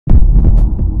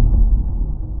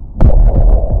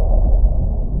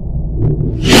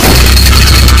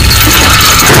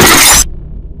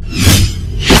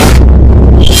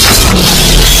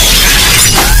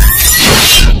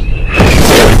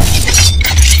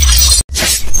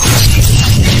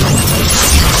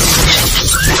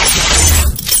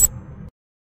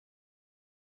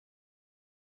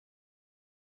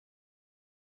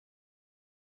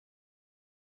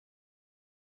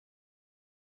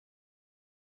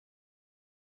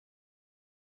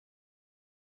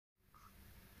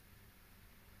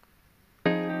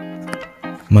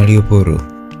Malioboro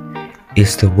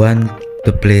is the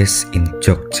place in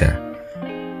Jogja.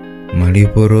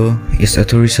 Malioboro is a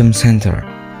tourism center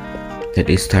that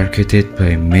is targeted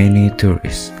by many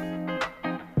tourists.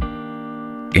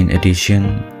 In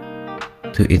addition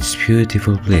to its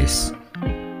beautiful place,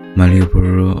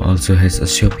 Malioboro also has a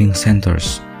shopping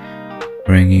centers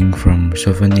ranging from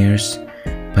souvenirs,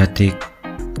 batik,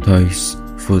 toys,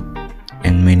 food,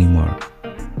 and many more.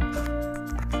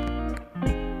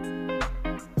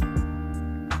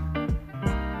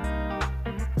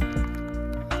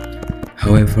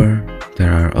 However,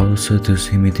 there are also those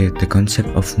who imitate the concept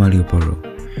of Malioboro,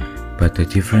 but the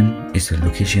difference is the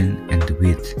location and the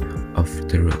width of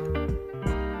the road.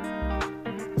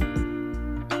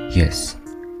 Yes,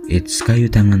 it's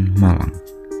Kayutangan, Malang.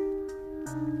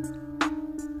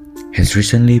 Has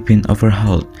recently been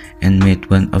overhauled and made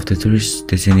one of the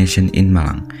tourist destinations in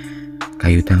Malang.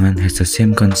 Kayutangan has the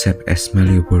same concept as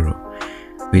Malioboro,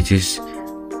 which is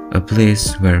a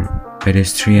place where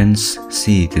pedestrians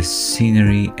see the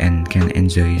scenery and can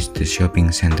enjoy the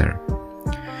shopping center.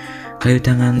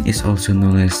 Kayutangan is also no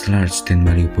less large than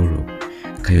Malioboro.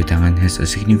 Kayutangan has a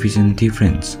significant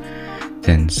difference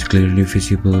than clearly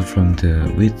visible from the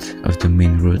width of the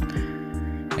main road,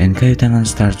 and Kayutangan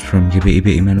starts from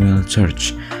GBIB Emmanuel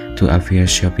Church to Avia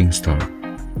shopping store.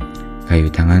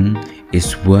 Kayutangan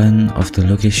is one of the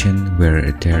locations where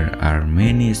there are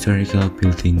many historical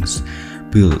buildings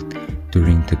built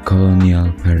during the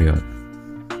colonial period.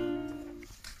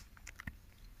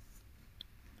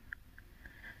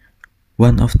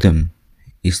 One of them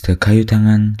is the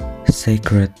Kayutangan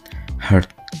Sacred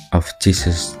Heart of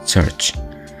Jesus Church.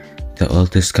 The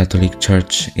oldest Catholic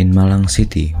church in Malang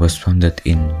City was founded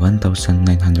in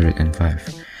 1905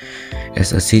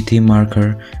 as a city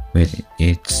marker with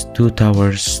its two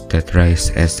towers that rise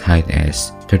as high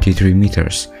as 33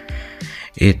 meters.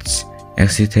 Its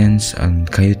existence on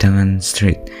Kayutangan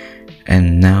Street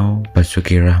and now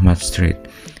Basuki Rahmat Street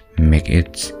make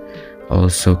it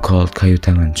also called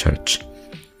Kayutangan Church.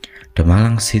 The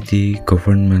Malang City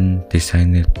government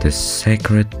designed the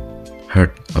Sacred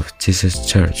Heart of Jesus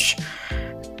Church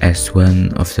as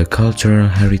one of the cultural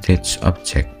heritage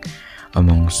objects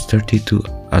amongst 32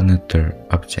 other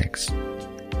objects.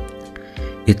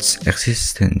 Its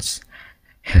existence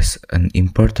has an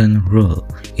important role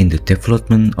in the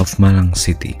development of Malang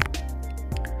City.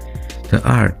 The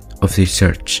art of the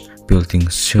church building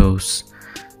shows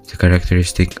the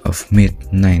characteristic of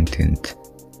mid-19th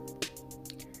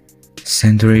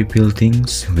century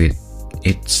buildings with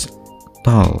its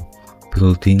tall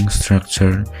building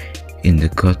structure in the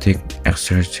Gothic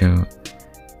architectural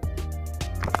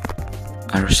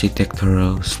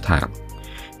style,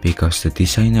 because the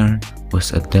designer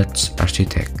was a Dutch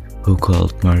architect who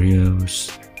called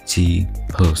Marius G.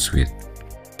 Hulswit.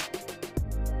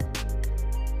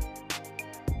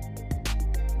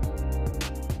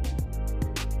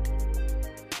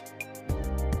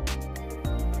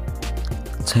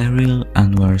 Cyril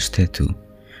Anwar statue.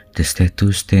 The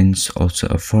statue stands also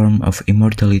a form of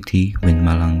immortality when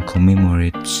Malang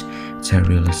commemorates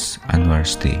Cyril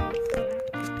Anwar's Day.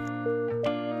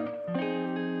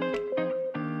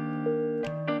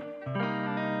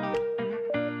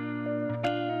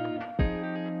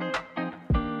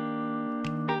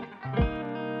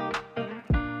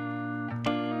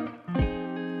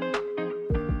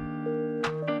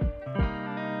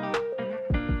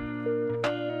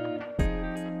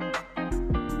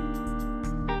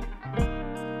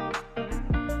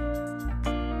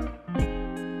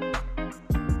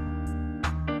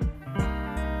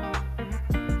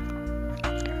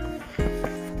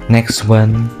 Next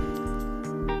one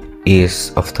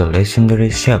is of the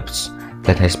legendary shops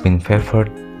that has been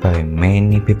favored by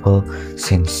many people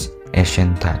since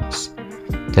ancient times.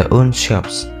 The Un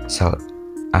shops sell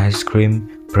ice cream,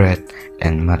 bread,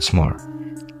 and much more.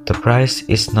 The price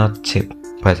is not cheap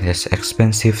but has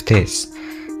expensive taste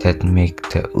that make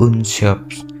the Un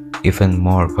shops even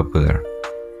more popular.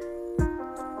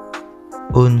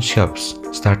 Un shops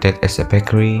started as a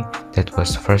bakery that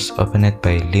was first opened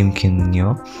by Lim Kin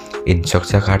Nyo in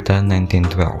Yogyakarta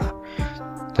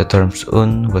 1912. The term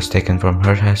Un was taken from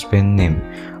her husband named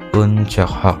Un Chok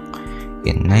Hok.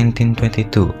 In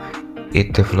 1922,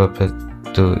 it developed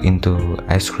into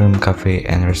ice cream cafe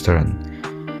and restaurant.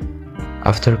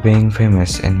 After being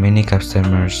famous and many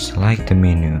customers liked the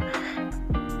menu,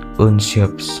 Un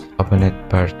shops opened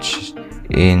branches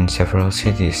in several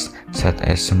cities such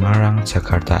as Semarang,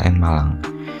 Jakarta, and Malang.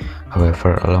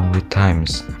 However, along with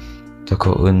times,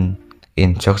 toko Un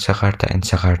in Yogyakarta and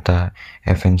Jakarta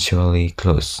eventually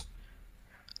closed,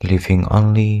 leaving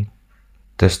only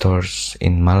the stores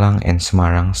in Malang and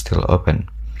Semarang still open.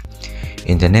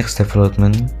 In the next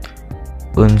development,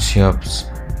 shops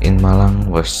in Malang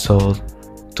was sold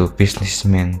to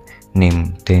businessman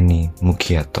named Denny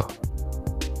Mugiato.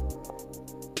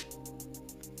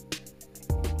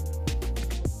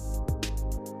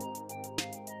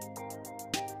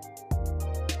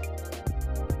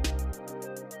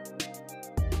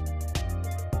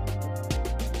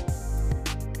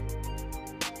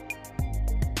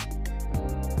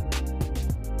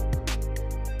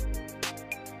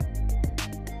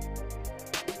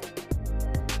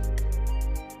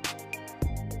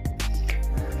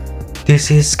 This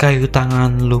is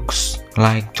Kayutangan looks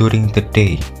like during the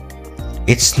day.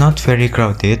 It's not very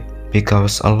crowded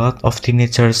because a lot of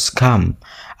teenagers come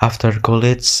after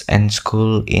college and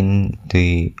school in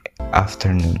the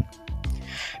afternoon.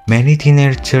 Many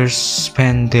teenagers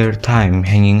spend their time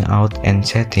hanging out and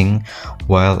chatting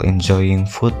while enjoying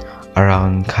food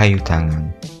around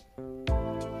Kayutangan.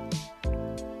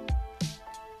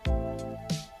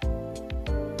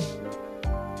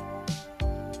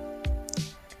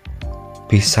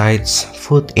 Besides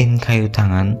food in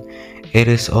Kayutangan, it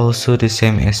is also the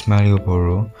same as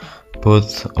Malioboro,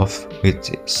 both of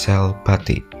which sell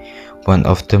batik. One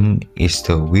of them is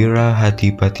the Wira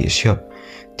Hadi Batik Shop.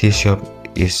 This shop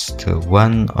is the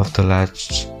one of the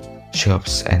large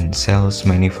shops and sells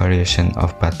many variations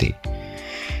of batik.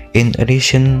 In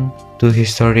addition to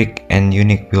historic and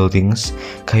unique buildings,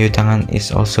 Kayutangan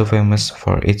is also famous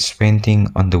for its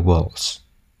painting on the walls.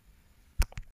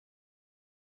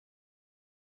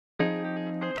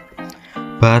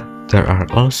 But there are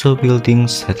also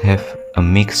buildings that have a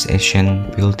mixed Asian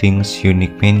buildings,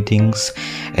 unique paintings,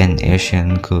 and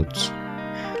Asian goods.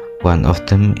 One of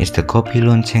them is the Kopi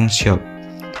Lonceng shop.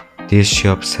 This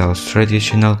shop sells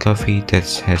traditional coffee that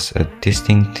has a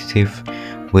distinctive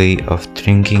way of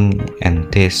drinking and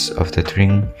taste of the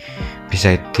drink.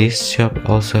 Besides, this shop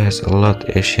also has a lot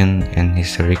of Asian and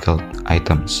historical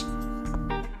items.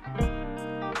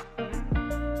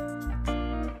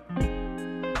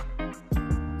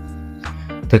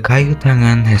 The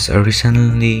Kayutangan has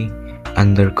recently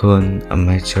undergone a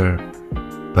major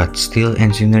but still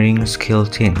engineering skill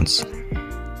change.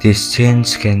 This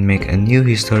change can make a new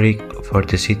historic for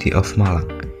the city of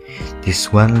Malang.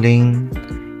 This one link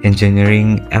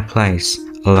engineering applies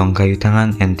along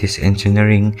Kayutangan, and this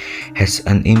engineering has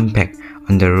an impact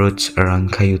on the roads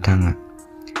around Kayutangan.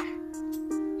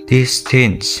 This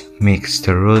change makes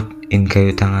the road in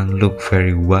Kayutangan look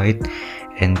very wide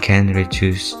and can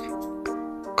reduce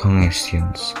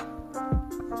congestions.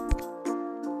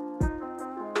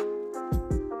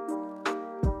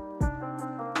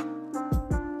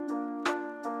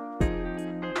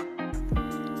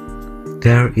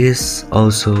 There is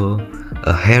also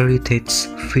a heritage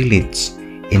village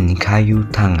in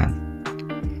Kayutangan.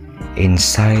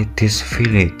 Inside this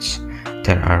village,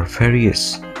 there are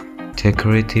various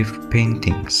decorative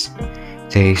paintings,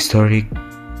 the historic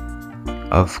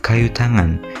of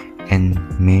Kayutangan, and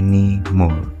many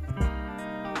more.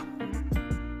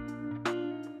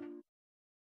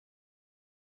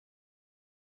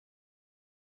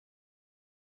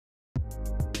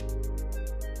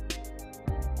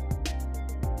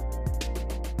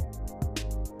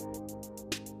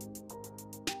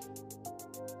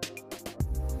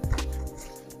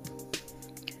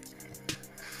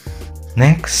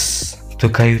 Next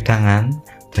to Kayutangan,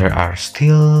 there are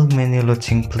still many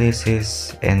lodging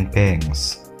places and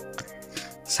banks,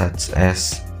 such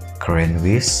as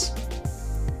Krenwis,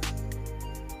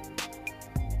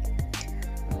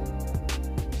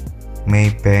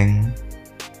 Maybank,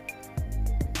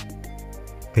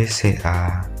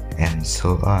 BCA, and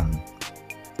so on.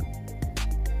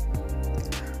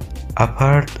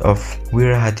 Apart of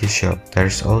Wirahadi shop, there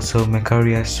is also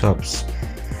Mekaria shops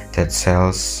that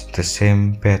sells the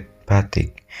same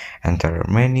batik, and there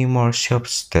are many more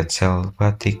shops that sell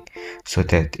batik, so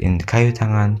that in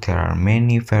Kayutangan there are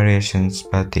many variations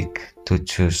batik to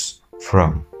choose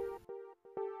from.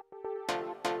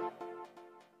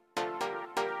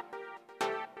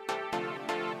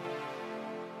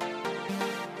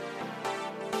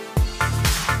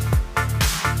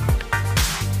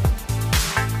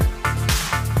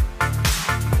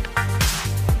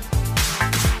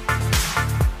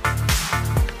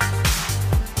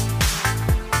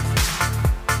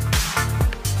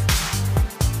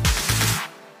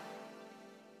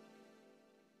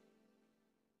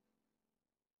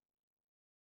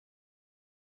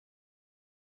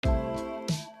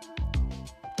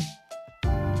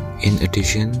 In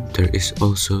addition, there is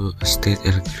also a state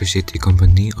electricity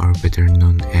company, or better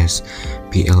known as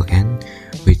PLN,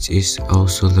 which is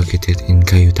also located in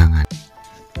Kayutangan.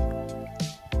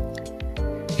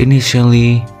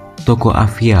 Initially, Toko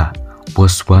Avia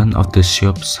was one of the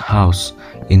shops housed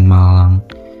in Malang,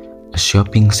 a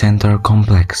shopping center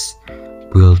complex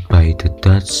built by the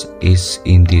Dutch East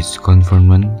Indies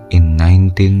Government in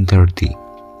 1930.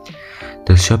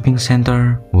 The shopping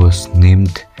center was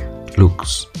named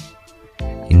Lux.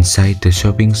 Inside the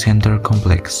shopping center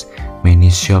complex, many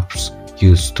shops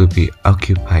used to be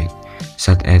occupied,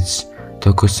 such as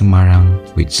Toko Semarang,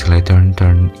 which later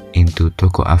turned into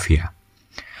Toko Avia.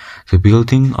 The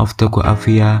building of Toko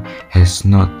Avia has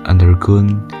not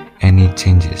undergone any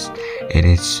changes in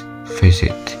its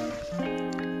facade.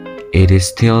 It is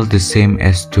still the same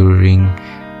as during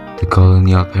the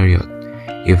colonial period.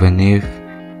 Even if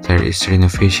there is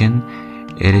renovation,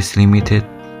 it is limited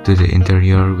to the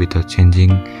interior without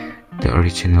changing the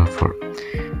original form.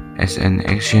 As an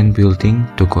ancient building,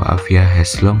 Toko Avia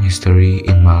has long history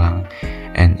in Malang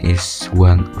and is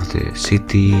one of the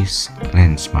city's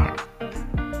landmarks.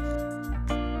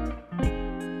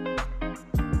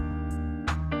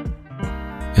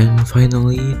 And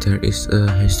finally, there is a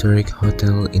historic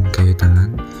hotel in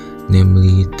Kayutangan,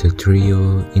 namely the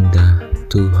Trio Indah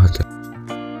 2 Hotel.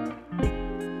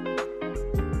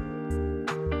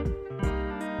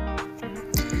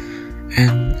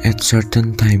 And at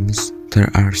certain times, there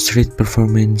are street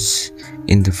performances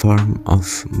in the form of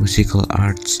musical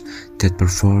arts that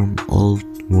perform old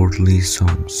worldly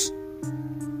songs.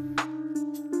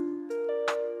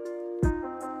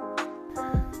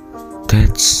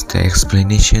 That's the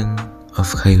explanation of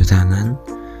Kayutangan.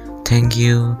 Thank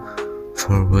you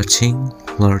for watching.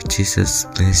 Lord Jesus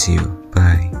bless you.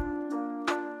 Bye.